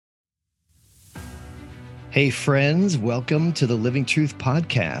Hey, friends, welcome to the Living Truth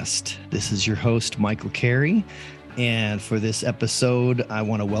Podcast. This is your host, Michael Carey. And for this episode, I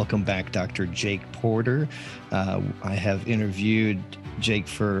want to welcome back Dr. Jake Porter. I have interviewed Jake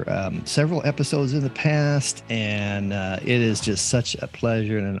for several episodes in the past, and it is just such a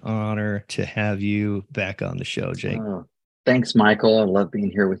pleasure and an honor to have you back on the show, Jake. Oh, thanks, Michael. I love being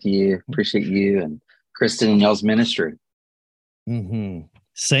here with you. Appreciate you and Kristen and y'all's ministry. Mm-hmm.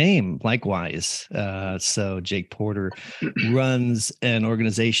 Same, likewise. So Jake Porter runs an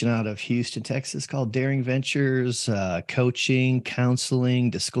organization out of Houston, Texas called Daring Ventures, coaching, counseling,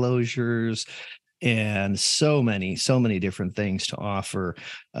 disclosures, and so many different things to offer,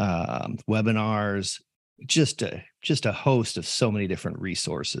 webinars, just a host of so many different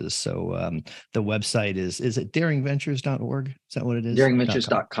resources. So the website is it daringventures.org? Is that what it is?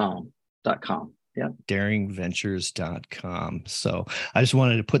 Daringventures.com. Yeah. Daringventures.com. So I just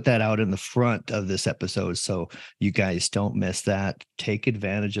wanted to put that out in the front of this episode so you guys don't miss that. Take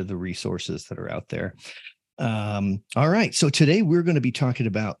advantage of the resources that are out there. All right. So today we're going to be talking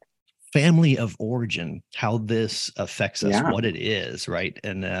about family of origin, how this affects us, what it is, right?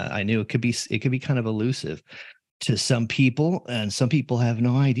 And I knew it could be kind of elusive to some people, and some people have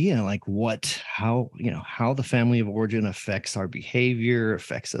no idea like how the family of origin affects our behavior,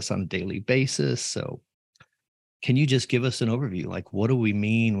 affects us on a daily basis. So can you just give us an overview? Like, what do we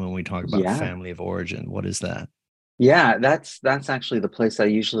mean when we talk about Yeah. family of origin? What is that? Yeah. That's actually the place I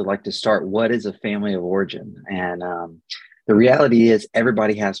usually like to start. What is a family of origin? And the reality is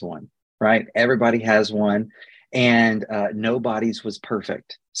everybody has one, right? Everybody has one. And nobody's was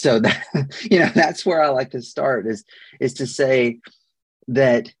perfect. So that, that's where I like to start is to say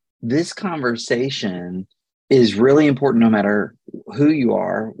that this conversation is really important no matter who you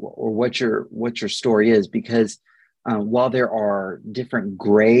are or what your story is, because while there are different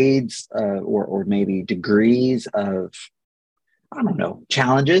grades or maybe degrees of, I don't know,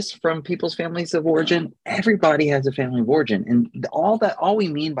 challenges from people's families of origin, everybody has a family of origin. And all we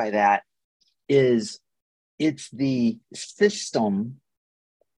mean by that is it's the system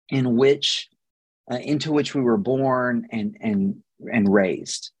in which into which we were born and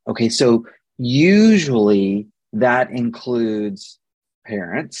raised. Okay, so usually that includes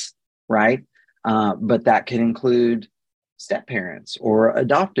parents, right? But that could include step parents or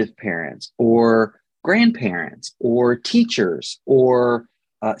adoptive parents or grandparents or teachers or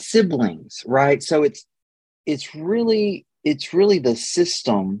siblings, right? So it's really the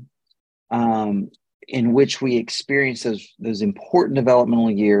system in which we experience those important developmental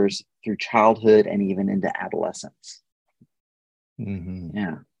years through childhood and even into adolescence. Mm-hmm.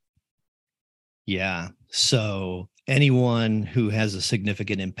 Yeah. Yeah. So anyone who has a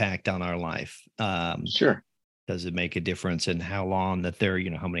significant impact on our life, Sure. does it make a difference in how long that they're,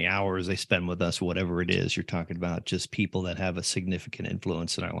 how many hours they spend with us, whatever it is you're talking about, just people that have a significant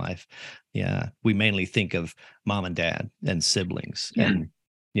influence in our life. Yeah. We mainly think of mom and dad and siblings Yeah. and,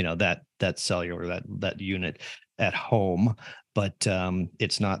 that cellular, that unit at home, but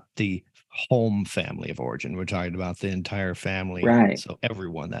it's not the home family of origin. We're talking about the entire family. Right. So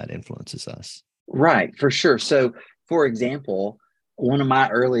everyone that influences us. Right. For sure. So, for example, one of my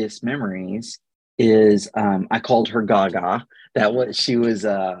earliest memories is I called her Gaga. She was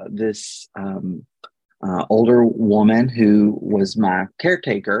this older woman who was my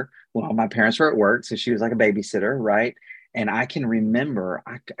caretaker while my parents were at work. So she was like a babysitter, right? And I can remember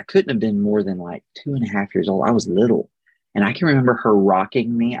I couldn't have been more than like 2.5 years old. I was little. And I can remember her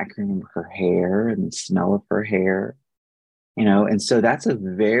rocking me. I can remember her hair and the smell of her hair, and so that's a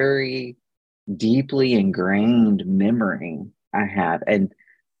very deeply ingrained memory I have.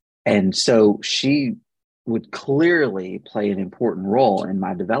 And so she would clearly play an important role in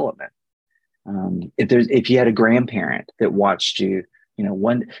my development. If you had a grandparent that watched you,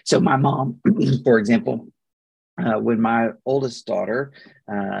 so my mom, for example, when my oldest daughter,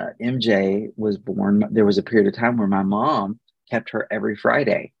 MJ, was born, there was a period of time where my mom kept her every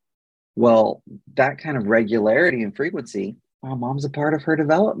Friday. Well, that kind of regularity and frequency, my mom's a part of her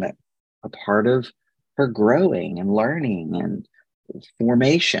development, a part of her growing and learning and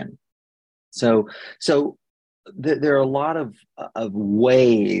formation. So there are a lot of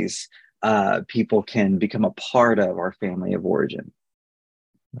ways people can become a part of our family of origin.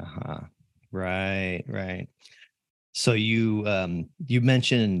 Uh-huh. Right. So you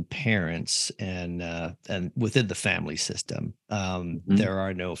mentioned parents and within the family system, Mm-hmm. there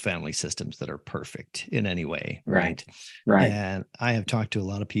are no family systems that are perfect in any way, Right, right? right. And I have talked to a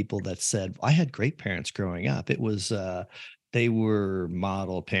lot of people that said I had great parents growing up. It was they were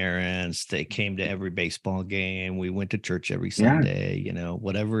model parents. They came to every baseball game. We went to church every Yeah. Sunday,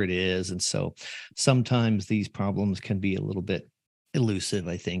 whatever it is. And so sometimes these problems can be a little bit elusive,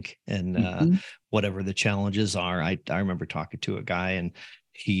 I think. And Hmm. whatever the challenges are, I remember talking to a guy, and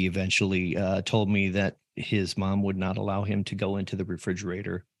he eventually told me that his mom would not allow him to go into the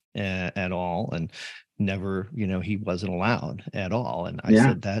refrigerator at all. And never, he wasn't allowed at all. And I Yeah.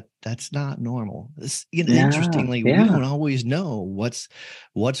 said that's not normal. This, Yeah. interestingly, we Yeah. don't always know what's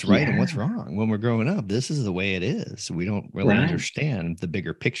right and what's Yeah. wrong when we're growing up. This is the way it is. We don't really Right. understand the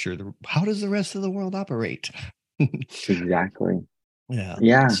bigger picture. How does the rest of the world operate? Exactly. Yeah.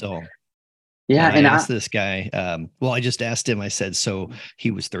 Yeah. So Yeah. and I And I, asked this guy, well, I just asked him, I said, so he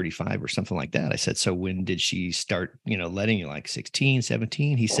was 35 or something like that. I said, so when did she start, letting you, like 16,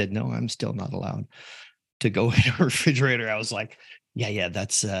 17? He said, no, I'm still not allowed to go in a refrigerator. I was like, yeah,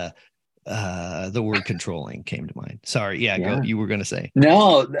 that's the word controlling came to mind. Sorry. Yeah, go. yeah. You were gonna say.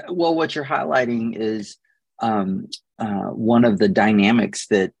 No, well, what you're highlighting is um, one of the dynamics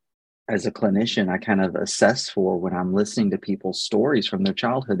that, as a clinician, I kind of assess for when I'm listening to people's stories from their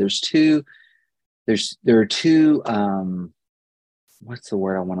childhood. There are two. What's the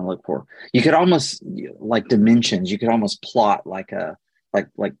word I want to look for? You could almost, like, dimensions. You could almost plot like a like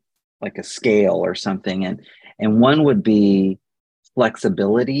like like a scale or something, and one would be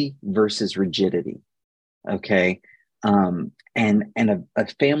flexibility versus rigidity. Okay. And a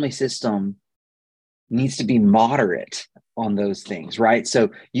family system needs to be moderate on those things, right? So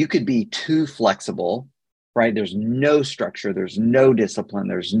you could be too flexible, right? There's no structure, there's no discipline,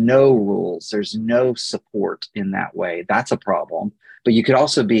 there's no rules, there's no support in that way. That's a problem. But you could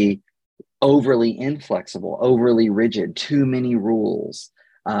also be overly inflexible, overly rigid, too many rules,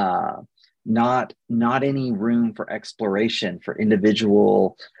 uh, not any room for exploration, for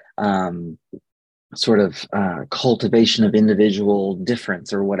individual sort of cultivation of individual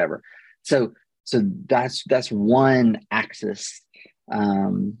difference or whatever. So that's one axis,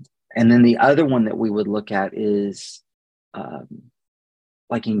 and then the other one that we would look at is um,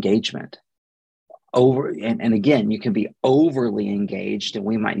 like engagement. And again, you can be overly engaged, and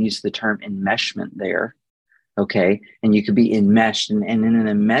we might use the term enmeshment there. Okay, and you could be enmeshed, and in an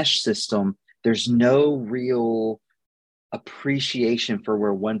enmeshed system, there's no real appreciation for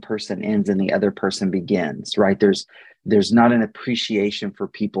where one person ends and the other person begins, right? There's not an appreciation for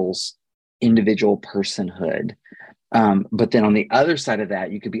people's individual personhood. But then on the other side of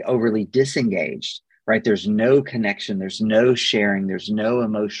that, you could be overly disengaged, right? There's no connection, there's no sharing, there's no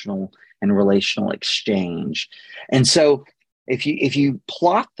emotional and relational exchange. And so if you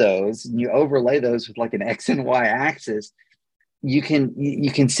plot those and you overlay those with like an X and Y axis, you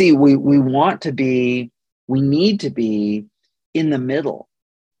can see we need to be in the middle,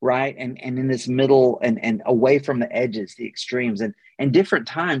 right? And in this middle, and away from the edges, the extremes, and different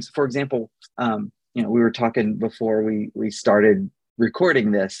times. For example, we were talking before we started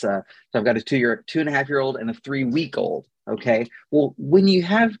recording this. So I've got a 2.5-year-old and a 3-week old. Okay. Well, when you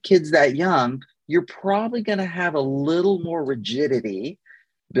have kids that young, you're probably going to have a little more rigidity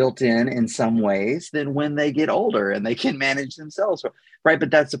built in some ways than when they get older and they can manage themselves, right?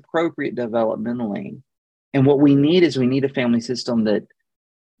 But that's appropriate developmentally. And what we need a family system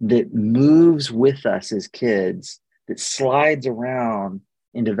that moves with us as kids, that slides around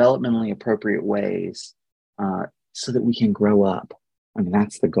in developmentally appropriate ways, so that we can grow up. I mean,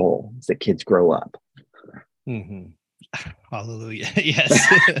 that's the goal, is that kids grow up. Mm-hmm. Hallelujah. Yes.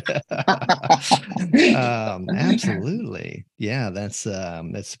 Absolutely. Yeah, that's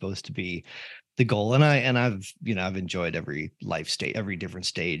supposed to be the goal. And I've enjoyed every life state, every different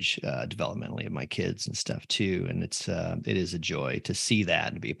stage developmentally of my kids and stuff too. And it is a joy to see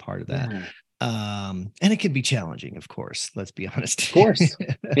that and be a part of that. Yeah, And it can be challenging, of course. Let's be honest. of course.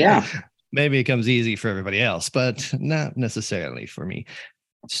 Yeah. Maybe it comes easy for everybody else, but not necessarily for me.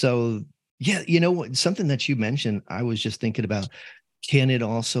 So yeah, what, something that you mentioned, I was just thinking about, can it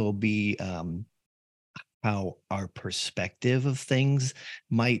also be how our perspective of things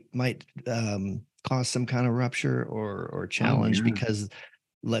might cause some kind of rupture or Oh, challenge? yeah. Because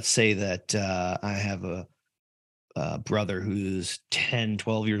let's say that I have a brother who's 10,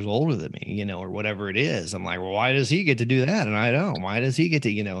 12 years older than me, or whatever it is. I'm like, well, why does he get to do that? And I don't. Why does he get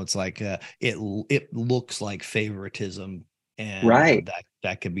to, it's like it looks like favoritism, and Right.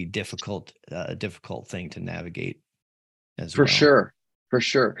 that could be difficult thing to navigate as For well. sure. For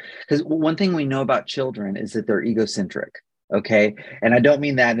sure. Because one thing we know about children is that they're egocentric. Okay. And I don't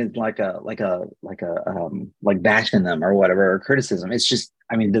mean that as like bashing them or whatever, or criticism. It's just,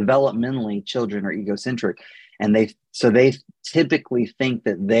 I mean, developmentally, children are egocentric, and they typically think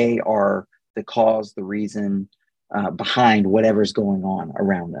that they are the cause, the reason, behind whatever's going on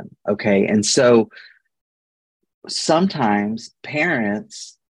around them. Okay. And so sometimes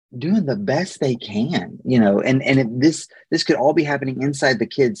parents doing the best they can, and this could all be happening inside the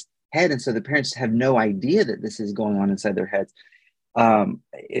kid's head. And so the parents have no idea that this is going on inside their heads.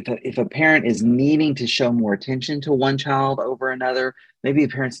 If a parent is needing to show more attention to one child over another, maybe a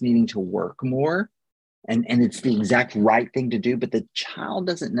parent's needing to work more, and it's the exact right thing to do, but the child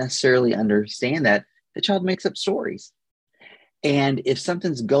doesn't necessarily understand that. The child makes up stories. And if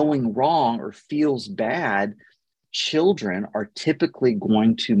something's going wrong or feels bad, children are typically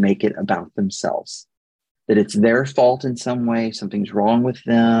going to make it about themselves, that it's their fault in some way, something's wrong with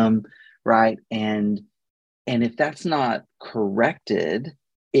them, right? And if that's not corrected,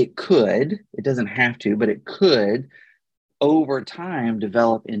 it doesn't have to, but it could over time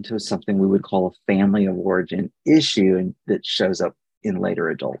develop into something we would call a family of origin issue, and that shows up in later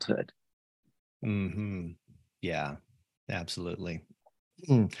adulthood. Mm-hmm. Yeah, absolutely.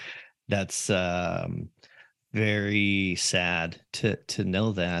 That's very sad to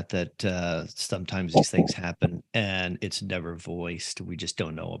know that sometimes these things happen and it's never voiced. We just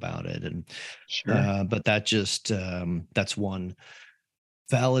don't know about it. And Sure. but that's one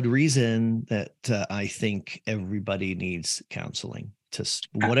valid reason that I think everybody needs counseling to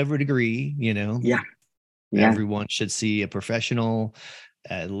whatever degree, Yeah. Yeah. everyone should see a professional,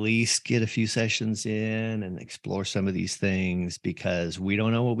 at least get a few sessions in and explore some of these things, because we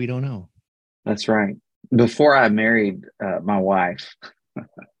don't know what we don't know. That's right. Before I married my wife,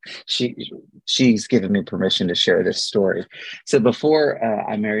 she she's given me permission to share this story. So before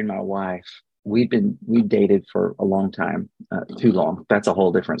I married my wife, we dated for a long time, too long. That's a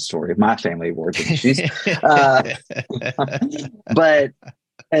whole different story. My family of origin issues, but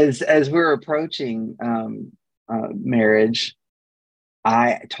as we were approaching marriage,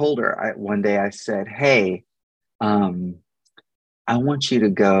 I told her one day. I said, "Hey, um, I want you to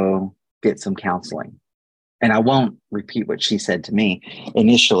go get some counseling." And I won't repeat what she said to me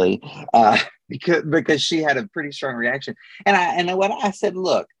initially, because she had a pretty strong reaction. And what I said,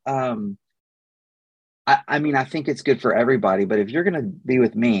 look, I mean, I think it's good for everybody, but if you're going to be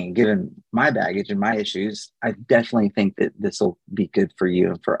with me, given my baggage and my issues, I definitely think that this will be good for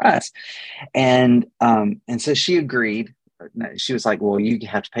you and for us. And so she agreed. She was like, "Well, you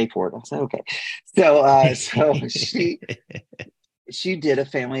have to pay for it." I said, "Okay." So she did a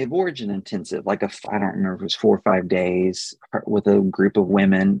family of origin intensive, like I don't remember if it was 4 or 5 days with a group of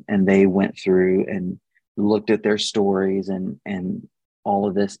women, and they went through and looked at their stories and all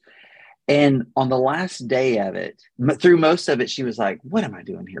of this. And on the last day of it, through most of it, she was like, "What am I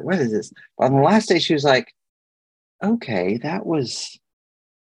doing here? What is this?" But on the last day, she was like, "Okay, that was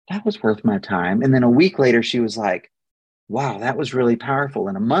worth my time." And then a week later, she was like, "Wow, that was really powerful."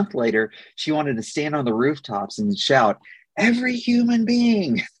 And a month later, she wanted to stand on the rooftops and shout, "Every human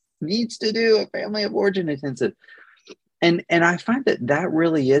being needs to do a family of origin intensive." And I find that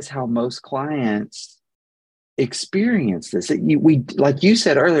really is how most clients experience this. We, like you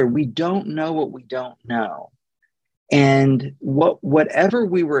said earlier, we don't know what we don't know. And whatever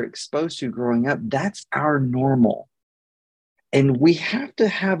we were exposed to growing up, that's our normal. And we have to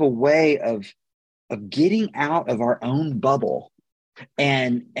have a way of getting out of our own bubble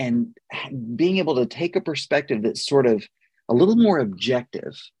and being able to take a perspective that's sort of a little more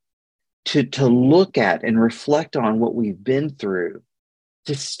objective, to look at and reflect on what we've been through,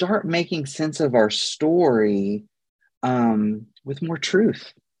 to start making sense of our story with more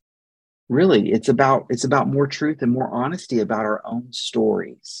truth. Really, it's about more truth and more honesty about our own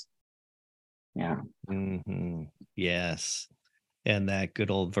stories. Yeah. Mm-hmm. Yes. And that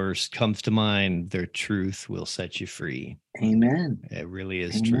good old verse comes to mind: their truth will set you free. Amen. It really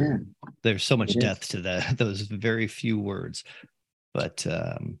is true. Amen. There's so much It is. depth to those very few words. But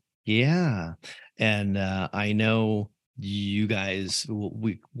yeah. And I know you guys,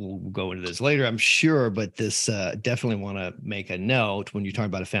 we will go into this later, I'm sure, but this definitely want to make a note when you're talking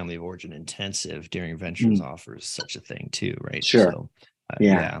about a family of origin intensive. Daring Ventures offers such a thing too, right? Sure. So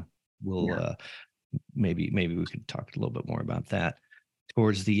Yeah. yeah, we'll Yeah. maybe we could talk a little bit more about that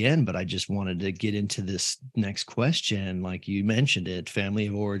towards the end. But I just wanted to get into this next question. Like you mentioned it, family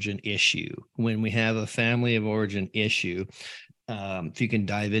of origin issue. When we have a family of origin issue, if you can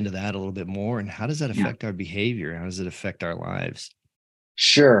dive into that a little bit more, and how does that Yeah. affect our behavior? How does it affect our lives?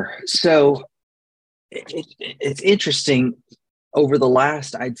 Sure. So it's interesting. Over the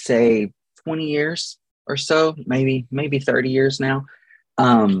last, I'd say, 20 years or so, maybe 30 years now,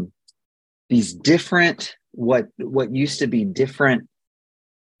 um, these different what used to be different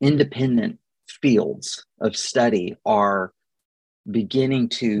independent fields of study are beginning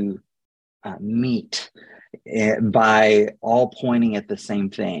to meet. by all pointing at the same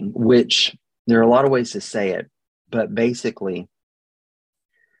thing, which there are a lot of ways to say it, but basically,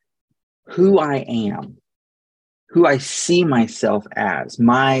 who I am, who I see myself as,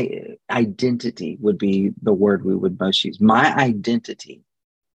 my identity would be the word we would most use. My identity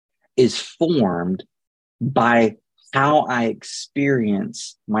is formed by how I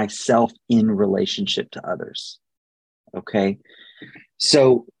experience myself in relationship to others. Okay.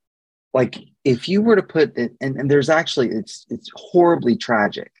 So, like, if you were to put it, and there's actually, it's horribly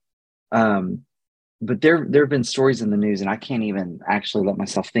tragic. Um, but there have been stories in the news, and I can't even actually let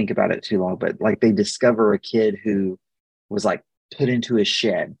myself think about it too long. But like, they discover a kid who was like put into a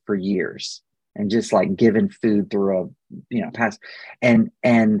shed for years and just like given food through a pass, and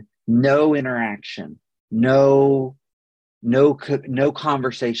no interaction, no no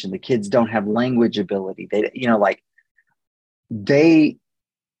conversation. The kids don't have language ability. They like they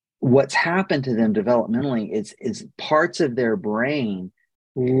what's happened to them developmentally is parts of their brain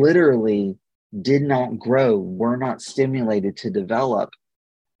literally did not grow, were not stimulated to develop,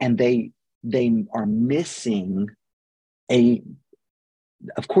 and they are missing a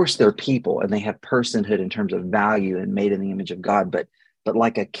of course they're people and they have personhood in terms of value and made in the image of God, but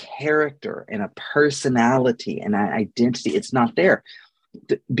like a character and a personality and an identity, it's not there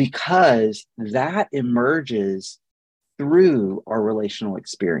because that emerges through our relational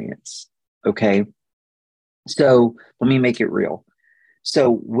experience. Okay. So let me make it real. So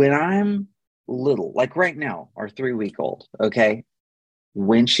when I'm little, like right now, our 3-week-old, okay,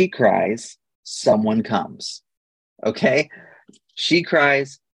 when she cries, someone comes. Okay. She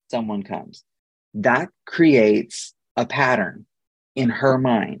cries, someone comes. That creates a pattern in her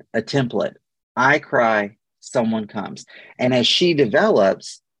mind, a template. I cry, someone comes. And as she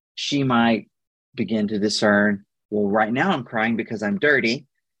develops, she might begin to discern, well, right now I'm crying because I'm dirty.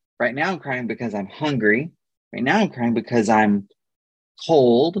 Right now I'm crying because I'm hungry. Right now I'm crying because I'm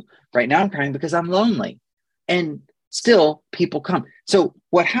cold. Right now I'm crying because I'm lonely. And still people come. So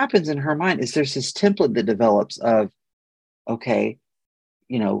what happens in her mind is there's this template that develops of, okay,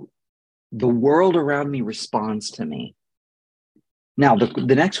 the world around me responds to me. Now,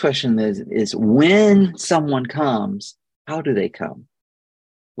 the next question is when someone comes, how do they come?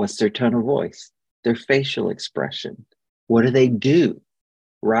 What's their tone of voice? Their facial expression? What do they do?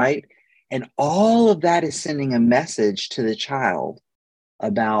 Right? And all of that is sending a message to the child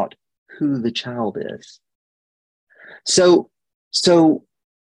about who the child is. So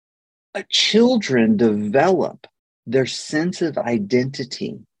children develop their sense of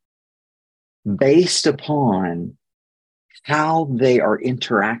identity based upon how they are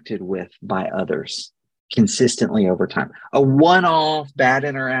interacted with by others consistently over time. A one-off bad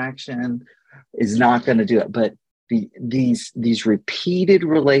interaction is not going to do it, but these repeated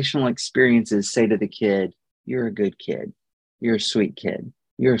relational experiences say to the kid, "You're a good kid. You're a sweet kid.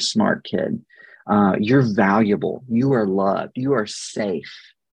 You're a smart kid. You're valuable. You are loved. You are safe.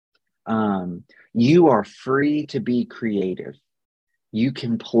 You are free to be creative. You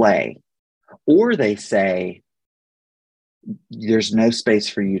can play." Or they say, there's no space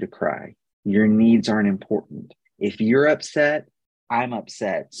for you to cry. Your needs aren't important. If you're upset, I'm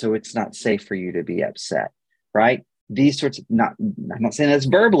upset. So it's not safe for you to be upset, right? These sorts of, I'm not saying that's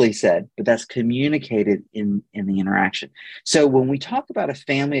verbally said, but that's communicated in the interaction. So when we talk about a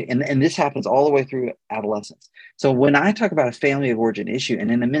family, and this happens all the way through adolescence. So when I talk about a family of origin issue, and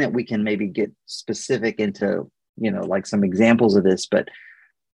in a minute we can maybe get specific into, like some examples of this, but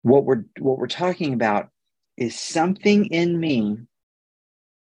what we're talking about is something in me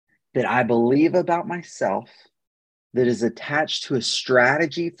that I believe about myself that is attached to a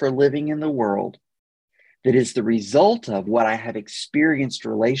strategy for living in the world that is the result of what I have experienced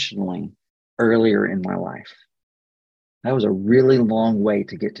relationally earlier in my life. That was a really long way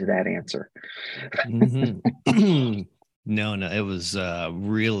to get to that answer. Mm-hmm. No, it was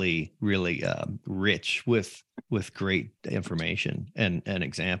really, really rich with great information and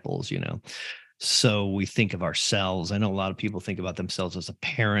examples, So we think of ourselves. I know a lot of people think about themselves as a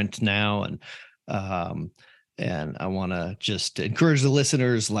parent now, and I want to just encourage the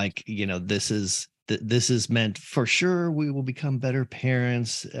listeners, like, this is meant for sure. We will become better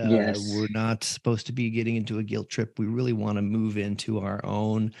parents. Yes. We're not supposed to be getting into a guilt trip. We really want to move into our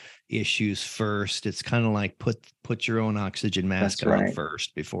own issues first. It's kind of like put your own oxygen mask on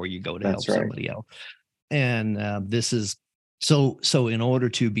first before you go to help somebody else. And this is so in order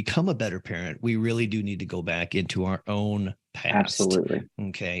to become a better parent, we really do need to go back into our own past. Absolutely.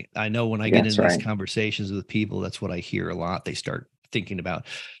 Okay. I know when I get into these conversations with people, that's what I hear a lot. They start thinking about,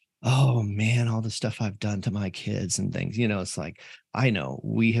 oh man, all the stuff I've done to my kids and things, it's like, I know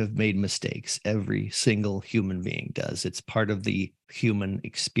we have made mistakes. Every single human being does. It's part of the human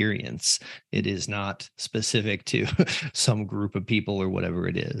experience. It is not specific to some group of people or whatever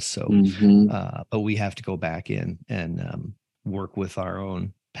it is. So, Hmm. but we have to go back in and work with our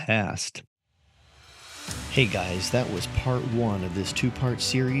own past. Hey guys, that was part one of this two-part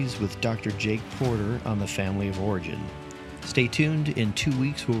series with Dr. Jake Porter on the family of origin. Stay tuned. In 2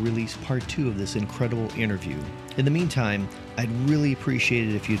 weeks, we'll release part two of this incredible interview. In the meantime, I'd really appreciate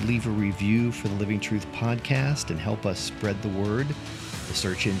it if you'd leave a review for the Living Truth podcast and help us spread the word. The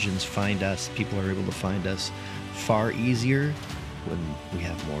search engines find us, people are able to find us far easier when we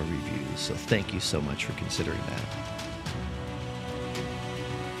have more reviews. So thank you so much for considering that.